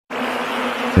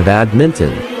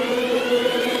Badminton.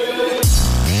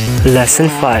 Lesson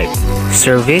 5.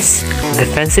 Service,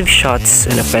 defensive shots,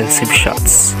 and offensive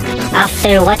shots.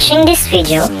 After watching this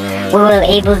video, we will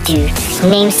able to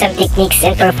name some techniques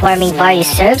in performing various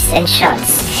serves and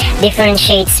shots,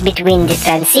 differentiates between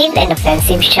defensive and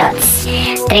offensive shots,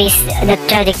 trace the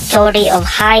trajectory of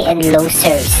high and low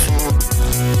serves.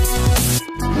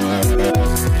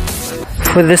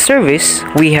 For the service,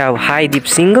 we have high deep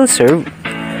single serve,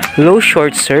 low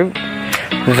short serve,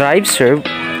 drive serve,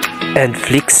 and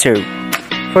flick serve.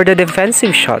 For the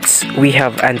defensive shots, we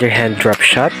have underhand drop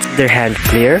shot, underhand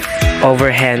clear,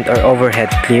 overhand or overhead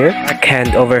clear,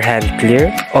 backhand overhand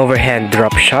clear, overhand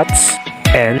drop shots,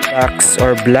 and backs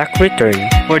or black return.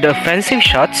 For the offensive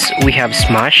shots, we have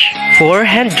smash,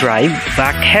 forehand drive,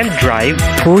 backhand drive,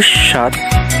 push shot,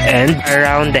 and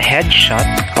around the head shot.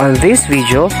 On this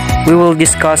video, we will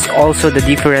discuss also the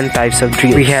different types of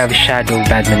drills. We have shadow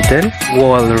badminton,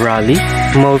 wall rally,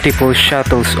 multiple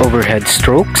shuttles overhead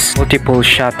strokes, multiple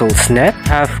shuttles net,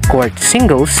 half court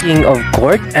singles, king of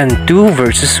court, and 2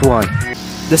 versus 1.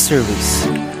 The service.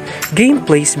 Game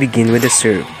plays begin with the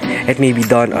serve. It may be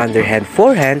done underhand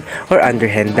forehand or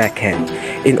underhand backhand.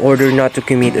 In order not to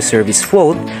commit a service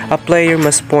fault, a player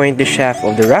must point the shaft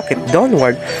of the racket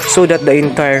downward so that the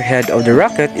entire head of the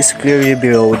racket is clearly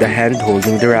below the hand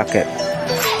holding the racket.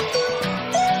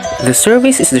 The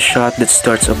service is the shot that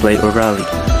starts a play or rally.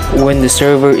 When the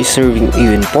server is serving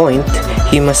even point,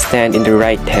 he must stand in the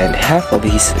right hand half of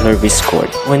his service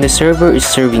court. When the server is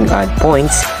serving odd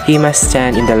points, he must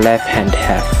stand in the left hand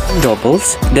half. In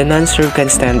doubles, the non-serve can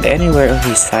stand anywhere on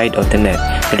his side of the net.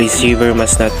 The receiver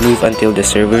must not move until the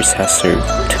server has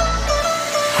served.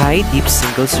 High deep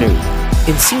single serve.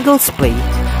 In singles play,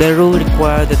 the rule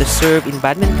requires that the serve in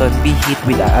badminton be hit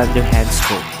with an underhand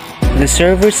stroke. The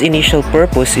server's initial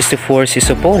purpose is to force his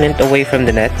opponent away from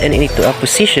the net and into a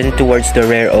position towards the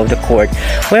rear of the court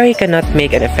where he cannot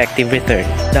make an effective return.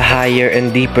 The higher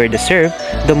and deeper the serve,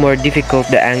 the more difficult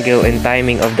the angle and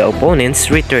timing of the opponent's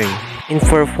return. In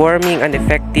performing an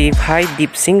effective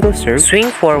high-deep single serve, swing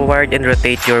forward and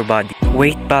rotate your body.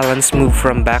 Weight balance move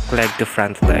from back leg to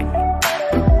front leg.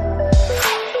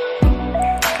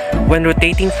 When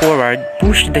rotating forward,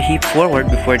 push the hip forward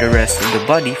before the rest of the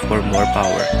body for more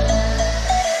power.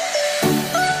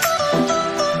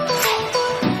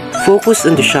 Focus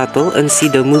on the shuttle and see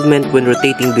the movement when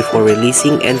rotating before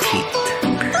releasing and hit.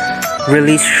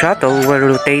 Release shuttle while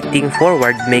rotating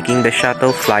forward, making the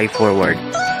shuttle fly forward.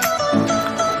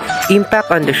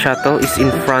 Impact on the shuttle is in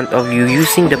front of you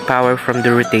using the power from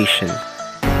the rotation.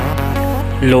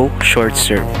 Low short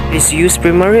serve is used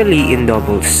primarily in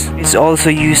doubles. It's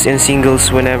also used in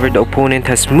singles whenever the opponent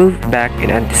has moved back in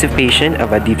anticipation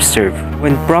of a deep serve.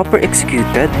 When proper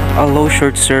executed, a low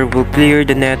short serve will clear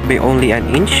the net by only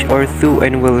an inch or 2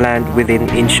 and will land within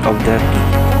an inch of the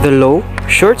tee. The low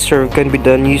short serve can be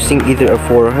done using either a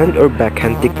forehand or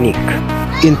backhand technique.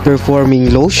 In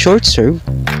performing low short serve,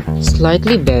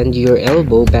 slightly bend your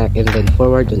elbow back and then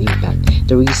forward on impact.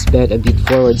 The wrist bend a bit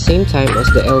forward same time as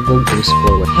the elbow goes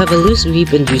forward. Have a loose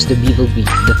grip and use the bevel grip.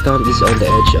 The thumb is on the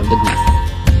edge of the grip.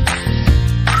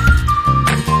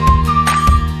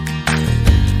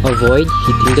 Avoid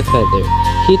hitting the feather.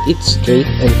 Hit it straight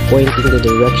and point in the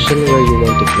direction where you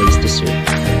want to place the serve.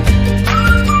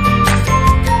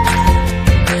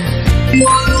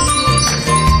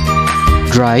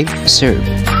 Drive serve.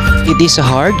 It is a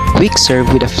hard, quick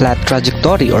serve with a flat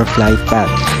trajectory or flight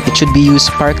path. It should be used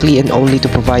sparkly and only to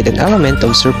provide an element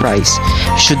of surprise.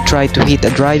 You should try to hit a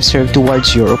drive serve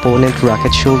towards your opponent's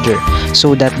racket shoulder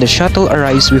so that the shuttle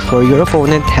arrives before your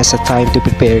opponent has a time to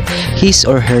prepare his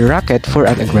or her racket for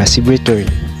an aggressive return.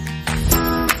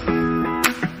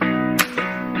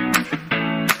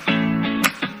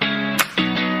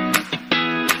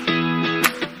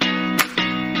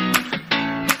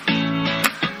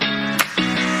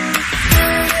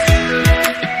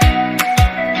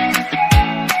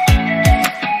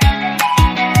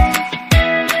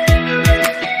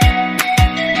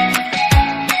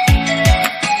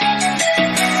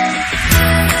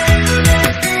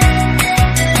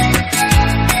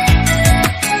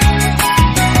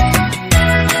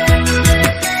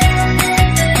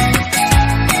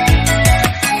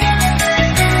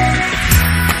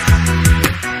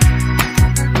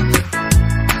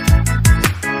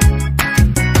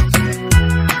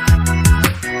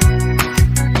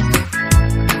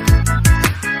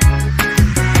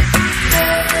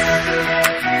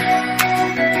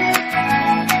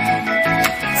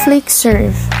 Flick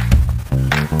serve.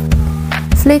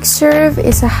 Flick serve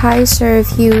is a high serve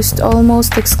used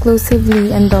almost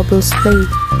exclusively in doubles play.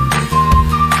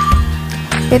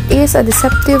 It is a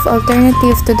deceptive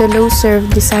alternative to the low serve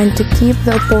designed to keep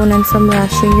the opponent from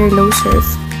rushing your low serve.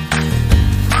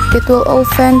 It will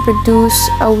often produce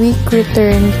a weak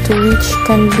return to which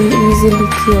can be easily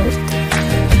cured.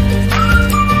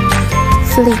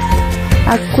 Flick,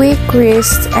 a quick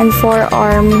wrist and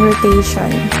forearm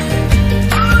rotation.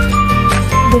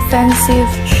 Defensive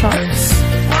shots.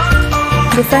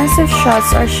 Defensive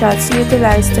shots are shots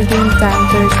utilized to gain time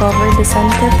to recover the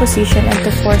center position and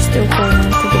to force the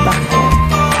opponent to the backcourt.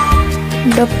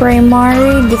 The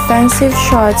primary defensive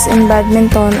shots in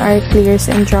badminton are clears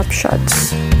and drop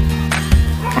shots.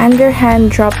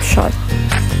 Underhand drop shot.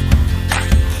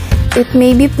 It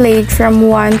may be played from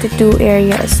 1 to 2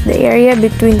 areas, the area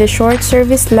between the short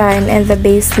service line and the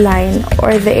baseline,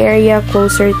 or the area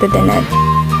closer to the net.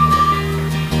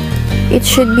 It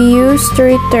should be used to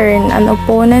return an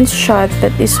opponent's shot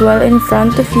that is well in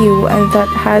front of you and that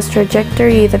has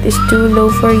trajectory that is too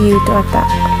low for you to attack.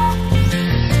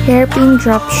 Hairpin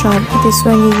drop shot. It is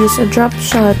when you use a drop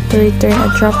shot to return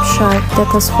a drop shot that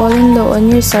has fallen low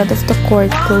on your side of the court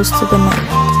close to the net.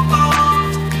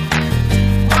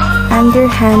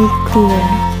 Underhand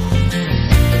clear.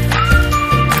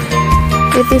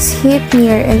 It is hit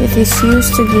near and it is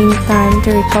used to gain time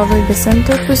to recover the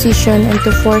center position and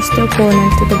to force the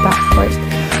opponent to the backcourt.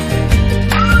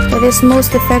 It is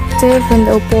most effective when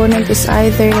the opponent is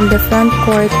either in the front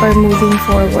court or moving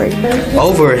forward.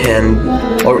 Overhand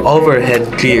or overhead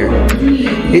clear.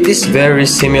 It is very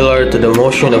similar to the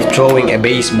motion of throwing a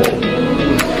baseball.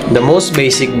 The most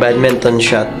basic badminton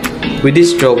shot with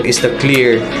this stroke is to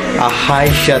clear a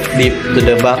high shot deep to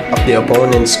the back of the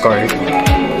opponent's court.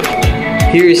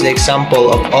 Here is the example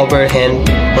of overhand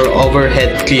or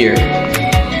overhead clear.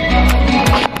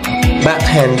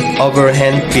 Backhand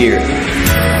overhand clear.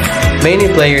 Many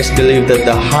players believe that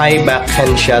the high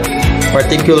backhand shot,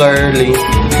 particularly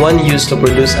one used to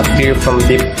produce a clear from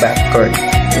deep backcourt,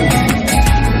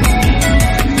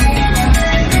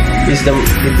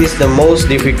 it is the most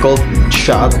difficult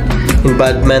shot in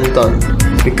badminton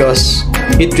because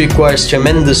it requires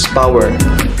tremendous power.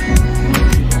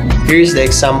 Here is the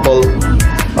example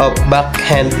of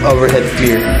backhand overhead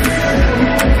clear,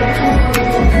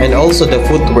 and also the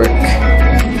footwork.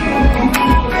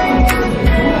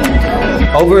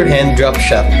 Overhand drop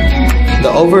shot.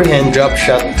 The overhand drop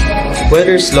shot,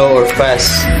 whether slow or fast,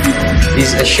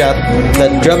 is a shot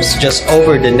that drops just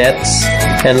over the nets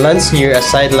and lands near a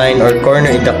sideline or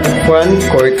corner in the front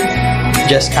court,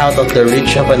 just out of the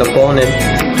reach of an opponent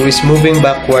who is moving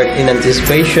backward in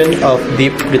anticipation of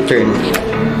deep return.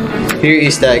 Here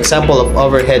is the example of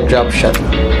overhead drop shot.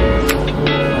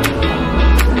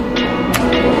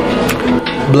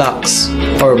 Blocks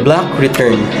or block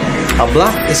return. A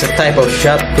block is a type of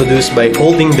shot produced by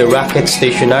holding the racket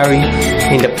stationary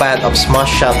in the path of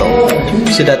smash shuttle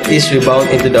so that it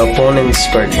rebounds into the opponent's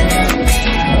court.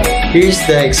 Here is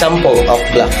the example of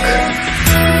block.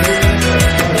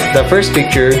 The first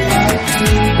picture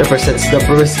represents the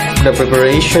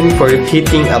preparation for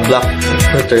hitting a block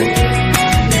return.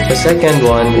 The second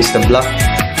one is the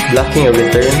blocking a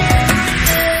return,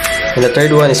 and the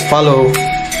third one is follow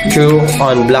through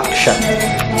on block shot.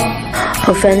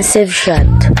 Offensive shot.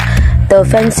 The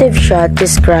offensive shot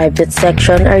described that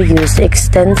sections are used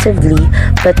extensively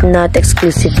but not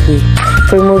exclusively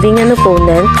for moving an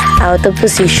opponent out of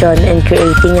position and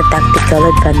creating a tactical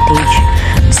advantage.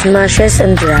 Smashes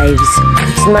and drives.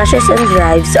 Smashes and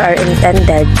drives are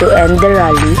intended to end the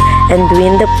rally and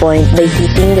win the point by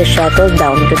hitting the shuttle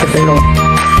down to the floor.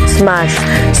 Smash.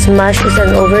 Smash is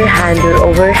an overhand or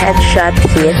overhead shot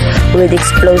hit with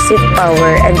explosive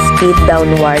power and speed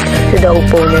downward to the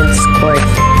opponent's court.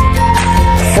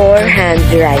 Forehand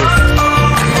drive.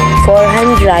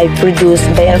 Forehand drive produced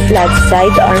by a flat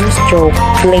sidearm stroke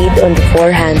played on the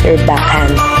forehand or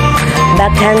backhand.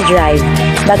 Backhand drive.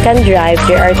 Backhand drive,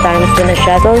 there are times when a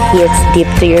shuttle hits deep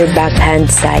to your backhand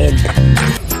side.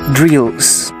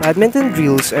 Drills. Badminton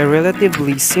drills are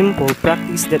relatively simple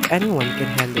practice that anyone can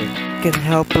handle. Can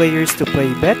help players to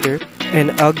play better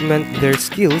and augment their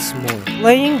skills more.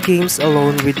 Playing games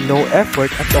alone with no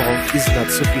effort at all is not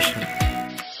sufficient.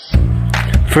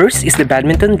 First is the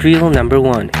badminton drill number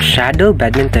 1, shadow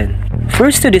badminton.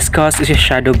 First to discuss is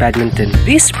shadow badminton.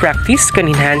 This practice can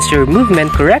enhance your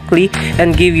movement correctly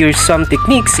and give you some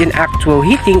techniques in actual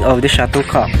hitting of the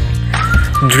shuttlecock.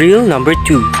 Drill number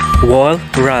 2, wall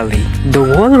rally. The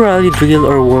wall rally drill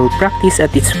or wall practice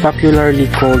as it's popularly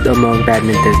called among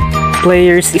badminton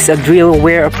players is a drill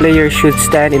where a player should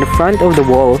stand in front of the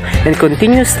wall and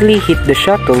continuously hit the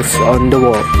shuttles on the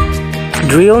wall.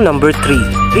 Drill number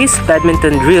 3. This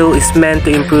badminton drill is meant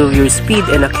to improve your speed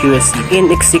and accuracy in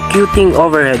executing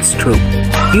overhead stroke.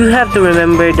 You have to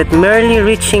remember that merely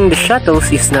reaching the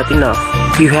shuttles is not enough.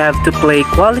 You have to play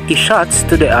quality shots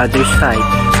to the other side.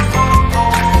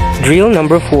 Drill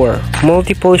number 4.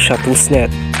 Multiple shuttles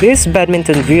net. This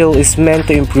badminton drill is meant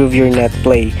to improve your net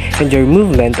play and your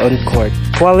movement on court.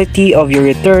 Quality of your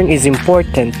return is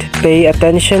important. Pay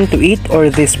attention to it or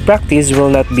this practice will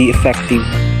not be effective.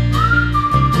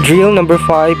 Drill number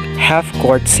 5.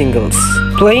 Half-court singles.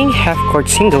 Playing half-court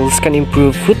singles can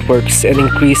improve footworks and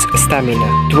increase stamina.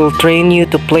 It will train you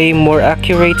to play more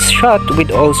accurate shot with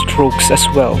all strokes as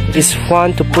well. It is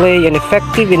fun to play and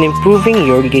effective in improving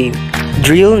your game.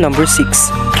 Drill number 6.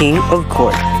 King of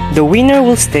Court. The winner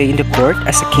will stay in the court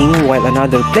as a king while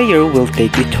another player will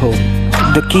take it home.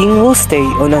 The king will stay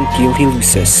on until he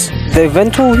loses. The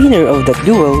eventual winner of that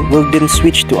duel will then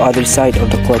switch to other side of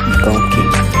the court to become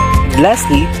king.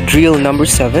 Lastly, drill number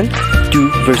 7,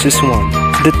 2 versus 1.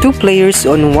 The two players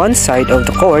on one side of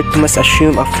the court must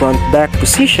assume a front-back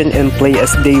position and play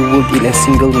as they would in a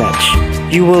single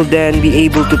match. You will then be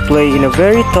able to play in a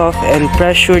very tough and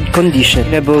pressured condition,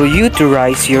 enable you to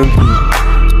rise your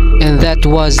game. And that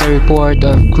was the report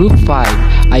of Group 5.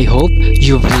 I hope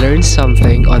you've learned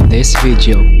something on this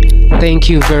video. Thank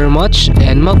you very much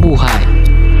and mabuhay!